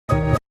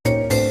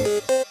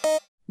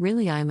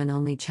Really, I am an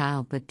only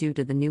child, but due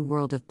to the new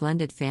world of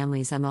blended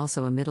families, I'm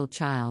also a middle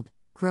child.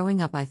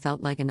 Growing up, I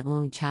felt like an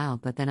only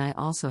child, but then I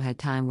also had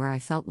time where I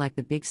felt like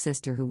the big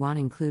sister who want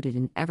included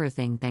in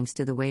everything thanks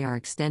to the way our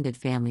extended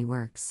family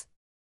works.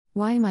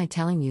 Why am I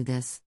telling you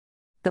this?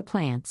 The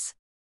plants.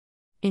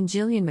 In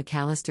Gillian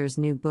McAllister's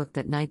new book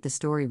That Night, the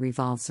story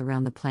revolves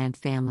around the plant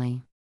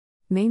family.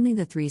 Mainly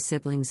the three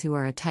siblings who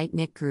are a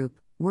tight-knit group,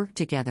 work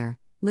together,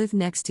 live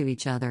next to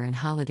each other and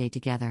holiday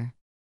together.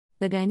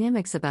 The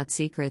dynamics about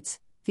secrets,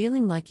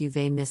 feeling like you've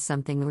missed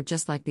something or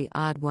just like the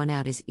odd one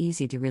out is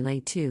easy to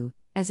relate to,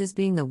 as is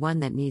being the one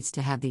that needs to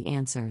have the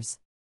answers.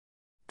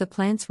 The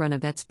plants run a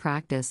vet's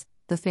practice,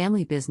 the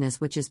family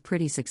business, which is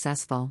pretty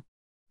successful.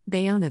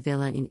 They own a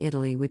villa in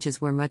Italy, which is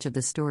where much of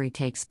the story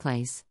takes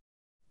place.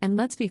 And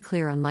let's be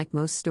clear, unlike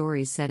most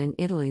stories set in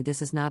Italy,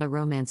 this is not a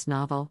romance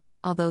novel,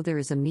 although there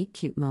is a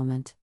meet-cute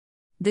moment.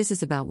 This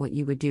is about what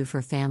you would do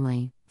for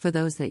family, for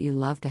those that you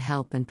love, to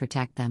help and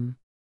protect them.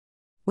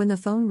 When the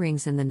phone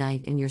rings in the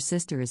night and your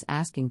sister is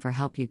asking for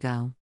help, you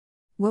go.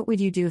 What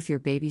would you do if your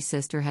baby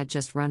sister had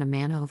just run a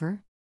man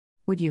over?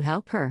 Would you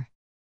help her?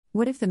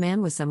 What if the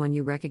man was someone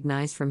you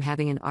recognized from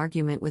having an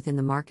argument with in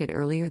the market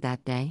earlier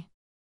that day?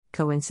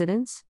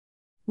 Coincidence?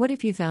 What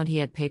if you found he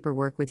had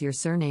paperwork with your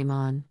surname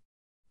on?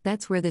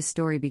 That's where this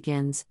story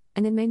begins,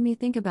 and it made me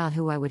think about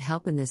who I would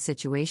help in this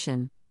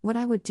situation, what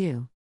I would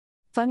do.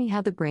 Funny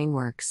how the brain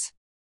works.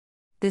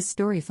 This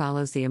story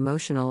follows the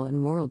emotional and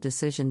moral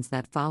decisions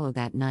that follow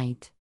that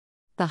night.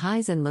 The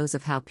highs and lows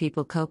of how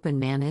people cope and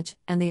manage,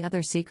 and the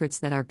other secrets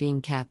that are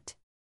being kept.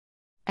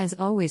 As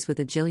always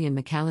with a Gillian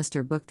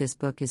McAllister book, this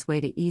book is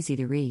way too easy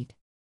to read.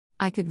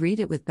 I could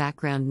read it with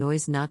background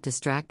noise not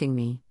distracting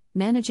me,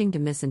 managing to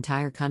miss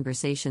entire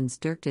conversations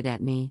directed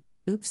at me,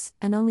 oops,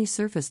 and only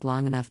surfaced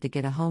long enough to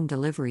get a home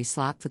delivery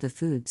slot for the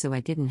food so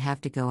I didn't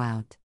have to go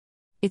out.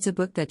 It's a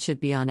book that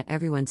should be on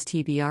everyone's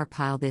TBR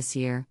pile this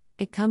year.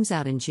 It comes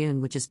out in June,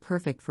 which is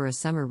perfect for a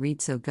summer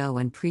read, so go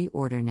and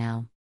pre-order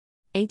now.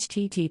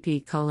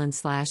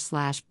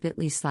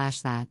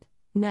 http://bit.ly/that.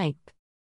 Night.